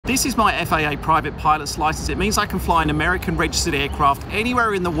This is my FAA private pilot's license. It means I can fly an American registered aircraft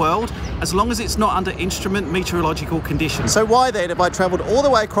anywhere in the world as long as it's not under instrument meteorological conditions. So why then have I travelled all the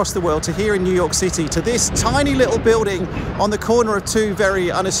way across the world to here in New York City to this tiny little building on the corner of two very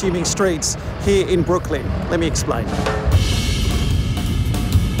unassuming streets here in Brooklyn? Let me explain.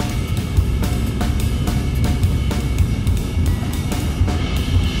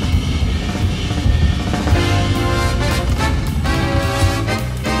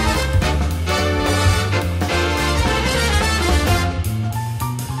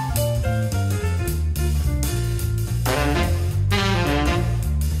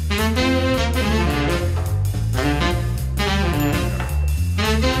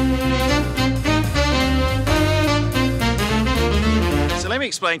 Let me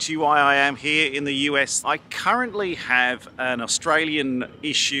explain to you why I am here in the US. I currently have an Australian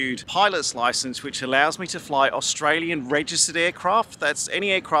issued pilot's license which allows me to fly Australian registered aircraft. That's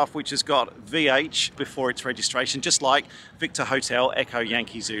any aircraft which has got VH before its registration, just like Victor Hotel Echo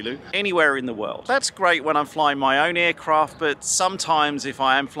Yankee Zulu, anywhere in the world. That's great when I'm flying my own aircraft, but sometimes if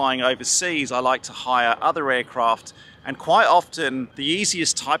I am flying overseas, I like to hire other aircraft. And quite often, the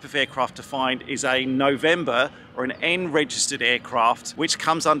easiest type of aircraft to find is a November or an N registered aircraft, which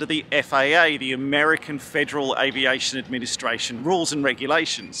comes under the FAA, the American Federal Aviation Administration rules and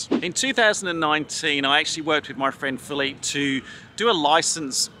regulations. In 2019, I actually worked with my friend Philippe to do a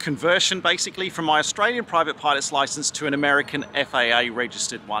license conversion basically from my Australian private pilot's license to an American FAA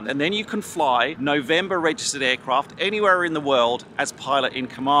registered one. And then you can fly November registered aircraft anywhere in the world as pilot in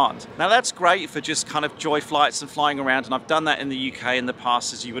command. Now that's great for just kind of joy flights and flying around, and I've done that in the UK in the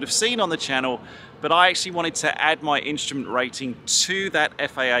past, as you would have seen on the channel. But I actually wanted to add my instrument rating to that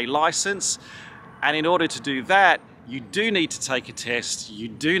FAA license. And in order to do that, you do need to take a test. You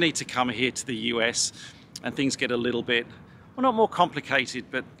do need to come here to the US, and things get a little bit, well, not more complicated,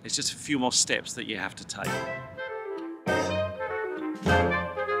 but it's just a few more steps that you have to take.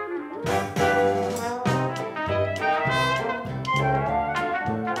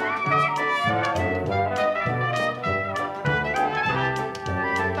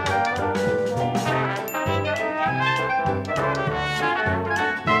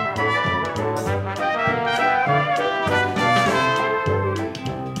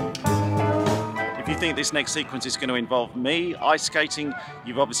 Think this next sequence is going to involve me ice skating.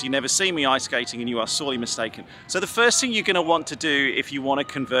 You've obviously never seen me ice skating, and you are sorely mistaken. So the first thing you're going to want to do if you want to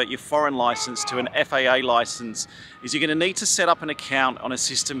convert your foreign license to an FAA license is you're going to need to set up an account on a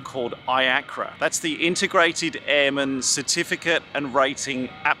system called IACRA. That's the Integrated Airman Certificate and Rating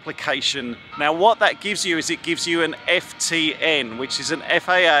Application. Now what that gives you is it gives you an FTN, which is an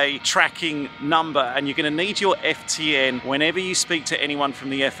FAA tracking number, and you're going to need your FTN whenever you speak to anyone from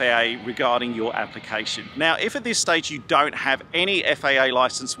the FAA regarding your application. Now, if at this stage you don't have any FAA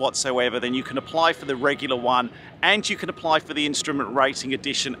license whatsoever, then you can apply for the regular one and you can apply for the instrument rating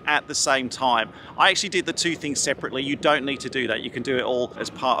edition at the same time. I actually did the two things separately. You don't need to do that. You can do it all as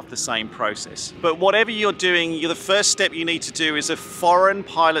part of the same process. But whatever you're doing, the first step you need to do is a foreign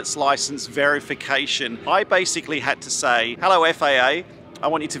pilot's license verification. I basically had to say, hello FAA, I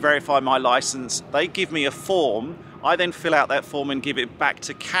want you to verify my license. They give me a form. I then fill out that form and give it back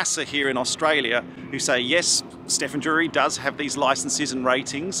to CASA here in Australia, who say, yes, Stefan Drury does have these licenses and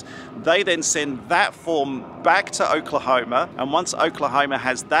ratings. They then send that form back to Oklahoma, and once Oklahoma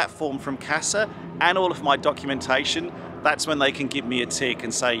has that form from CASA and all of my documentation, that's when they can give me a tick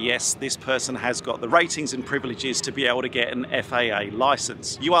and say, yes, this person has got the ratings and privileges to be able to get an FAA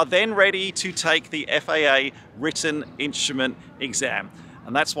license. You are then ready to take the FAA written instrument exam.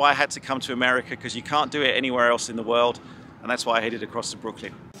 And that's why I had to come to America, because you can't do it anywhere else in the world. And that's why I headed across to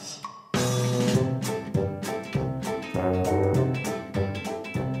Brooklyn.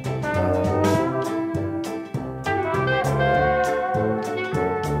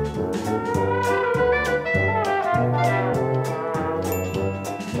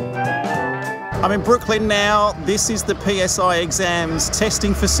 I'm in Brooklyn now. This is the PSI exams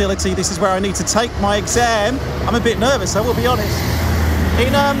testing facility. This is where I need to take my exam. I'm a bit nervous, I will be honest. In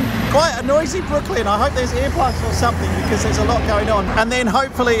quite a noisy Brooklyn. I hope there's earplugs or something, because there's a lot going on. And then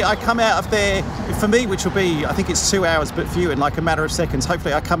hopefully I come out of there, for me, which will be, I think it's 2 hours, but for you in like a matter of seconds.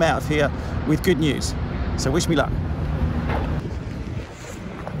 Hopefully I come out of here with good news. So wish me luck.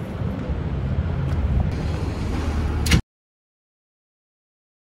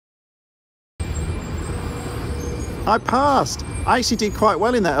 I passed. I actually did quite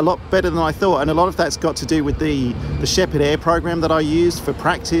well in that, a lot better than I thought, and a lot of that's got to do with the Shepherd Air program that I used for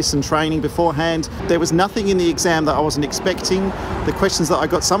practice and training beforehand. There was nothing in the exam that I wasn't expecting. The questions that I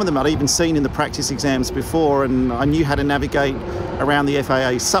got, some of them I'd even seen in the practice exams before, and I knew how to navigate around the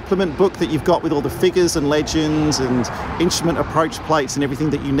FAA supplement book that you've got with all the figures and legends and instrument approach plates and everything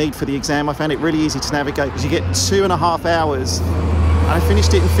that you need for the exam. I found it really easy to navigate because you get 2.5 hours, and I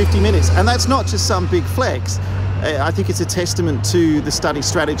finished it in 50 minutes. And that's not just some big flex. I think it's a testament to the study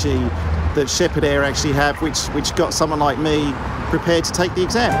strategy that Shepherd Air actually have, which got someone like me prepared to take the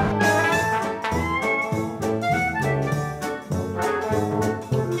exam.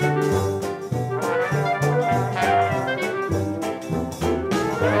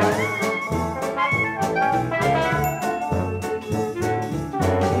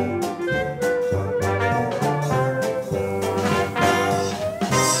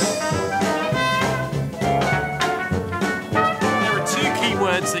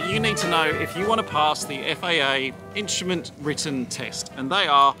 That you need to know if you want to pass the FAA instrument written test, and they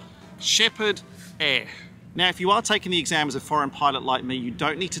are Shepherd Air. Now, if you are taking the exam as a foreign pilot like me, you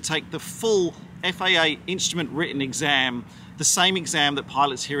don't need to take the full FAA instrument written exam, the same exam that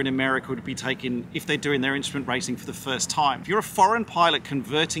pilots here in America would be taking if they're doing their instrument racing for the first time. If you're a foreign pilot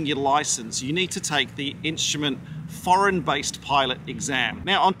converting your license, you need to take the instrument foreign-based pilot exam.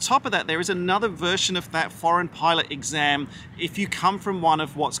 Now, on top of that, there is another version of that foreign pilot exam if you come from one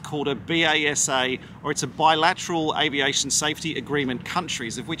of what's called a BASA, or it's a bilateral aviation safety agreement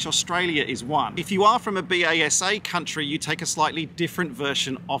countries, of which Australia is one. If you are from a BASA country, you take a slightly different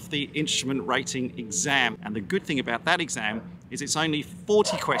version of the instrument rating exam. And the good thing about that exam is it's only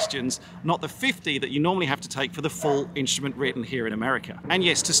 40 questions, not the 50 that you normally have to take for the full instrument written here in America. And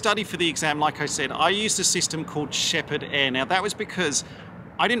yes, to study for the exam, like I said, I used a system called Shepherd Air. Now, that was because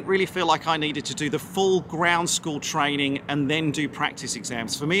I didn't really feel like I needed to do the full ground school training and then do practice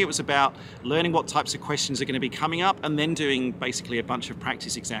exams. For me, it was about learning what types of questions are going to be coming up and then doing basically a bunch of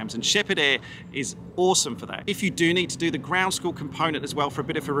practice exams. And Shepherd Air is awesome for that. If you do need to do the ground school component as well for a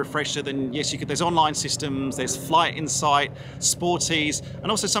bit of a refresher, then yes, you could. There's online systems, there's Flight Insight, Sporties,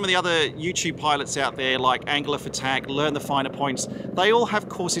 and also some of the other YouTube pilots out there like Angler for TAC, Learn the Finer Points. They all have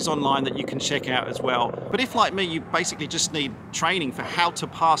courses online that you can check out as well. But if, like me, you basically just need training for how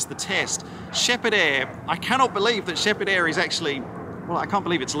to pass the test, Shepherd Air, I cannot believe that Shepherd Air is actually, well, I can't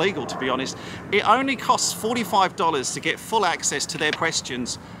believe it's legal, to be honest. It only costs $45 to get full access to their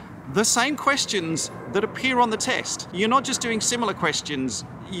questions, the same questions that appear on the test. You're not just doing similar questions,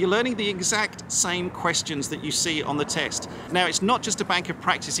 you're learning the exact same questions that you see on the test. Now, it's not just a bank of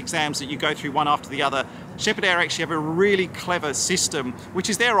practice exams that you go through one after the other. Shepherd Air actually have a really clever system, which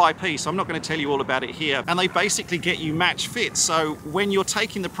is their IP, so I'm not going to tell you all about it here. And they basically get you match fit. So when you're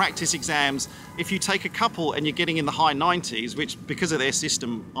taking the practice exams, if you take a couple and you're getting in the high 90s, which because of their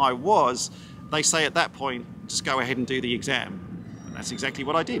system I was, they say at that point, just go ahead and do the exam. That's exactly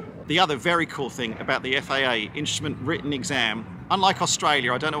what I did. The other very cool thing about the FAA instrument written exam, unlike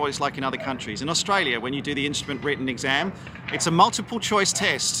Australia, I don't know what it's like in other countries. In Australia, when you do the instrument written exam, it's a multiple choice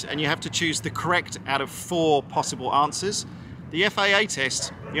test and you have to choose the correct out of 4 possible answers. The FAA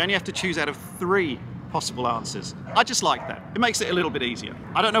test, you only have to choose out of 3 possible answers. I just like that. It makes it a little bit easier.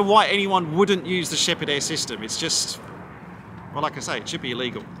 I don't know why anyone wouldn't use the Shepherd Air system. It's just, well, like I say, it should be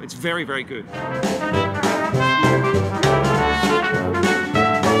illegal. It's very, very good.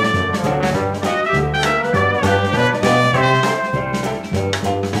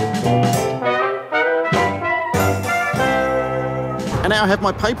 And now I have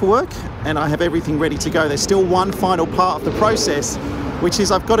my paperwork and I have everything ready to go. There's still one final part of the process, which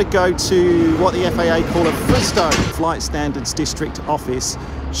is I've got to go to what the FAA call a FSDO, Flight Standards District Office,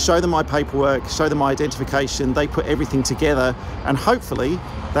 show them my paperwork, show them my identification. They put everything together, and hopefully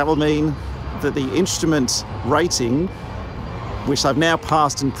that will mean that the instrument rating, which I've now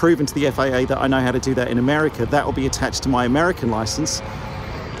passed and proven to the FAA that I know how to do that in America, that will be attached to my American license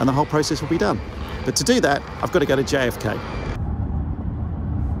and the whole process will be done. But to do that, I've got to go to JFK.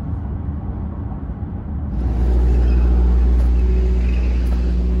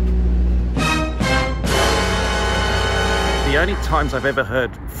 The only times I've ever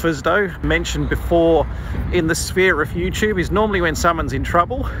heard FSDO mentioned before in the sphere of YouTube is normally when someone's in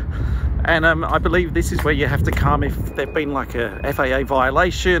trouble. And I believe this is where you have to come if there's been like a FAA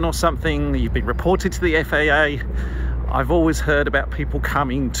violation or something, you've been reported to the FAA. I've always heard about people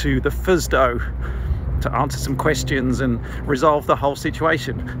coming to the FSDO to answer some questions and resolve the whole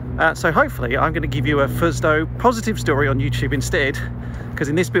situation. So hopefully I'm going to give you a FSDO positive story on YouTube instead, because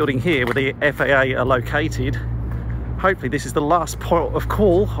in this building here where the FAA are located, hopefully this is the last port of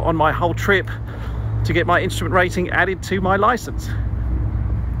call on my whole trip to get my instrument rating added to my license.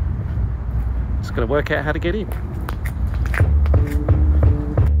 Just got to work out how to get in.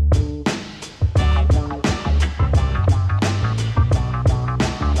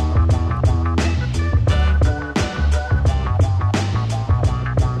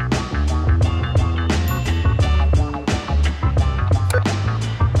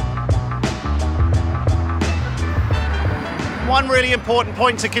 One really important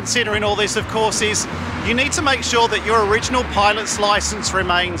point to consider in all this, of course, is you need to make sure that your original pilot's license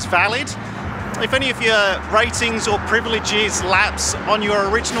remains valid. If any of your ratings or privileges lapse on your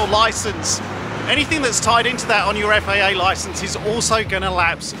original license, anything that's tied into that on your FAA license is also going to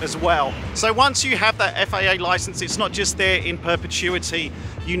lapse as well. So once you have that FAA license, it's not just there in perpetuity.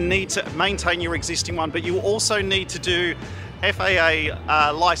 You need to maintain your existing one, but you also need to do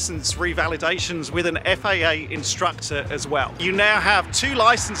FAA license revalidations with an FAA instructor as well. You now have 2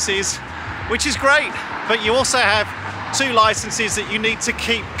 licenses, which is great, but you also have 2 licenses that you need to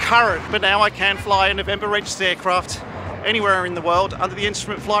keep current. But now I can fly a November registered aircraft anywhere in the world under the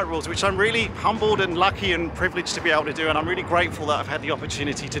instrument flight rules, which I'm really humbled and lucky and privileged to be able to do, and I'm really grateful that I've had the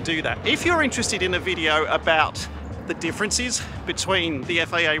opportunity to do that. If you're interested in a video about the differences between the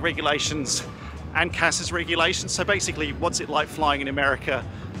FAA regulations and CASA's regulations, so basically what's it like flying in America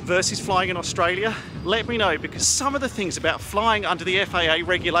versus flying in Australia, let me know, because some of the things about flying under the FAA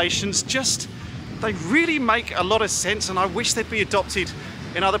regulations they really make a lot of sense, and I wish they'd be adopted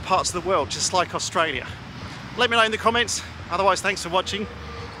in other parts of the world, just like Australia. Let me know in the comments. Otherwise, thanks for watching.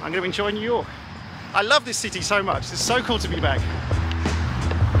 I'm going to enjoy New York. I love this city so much. It's so cool to be back.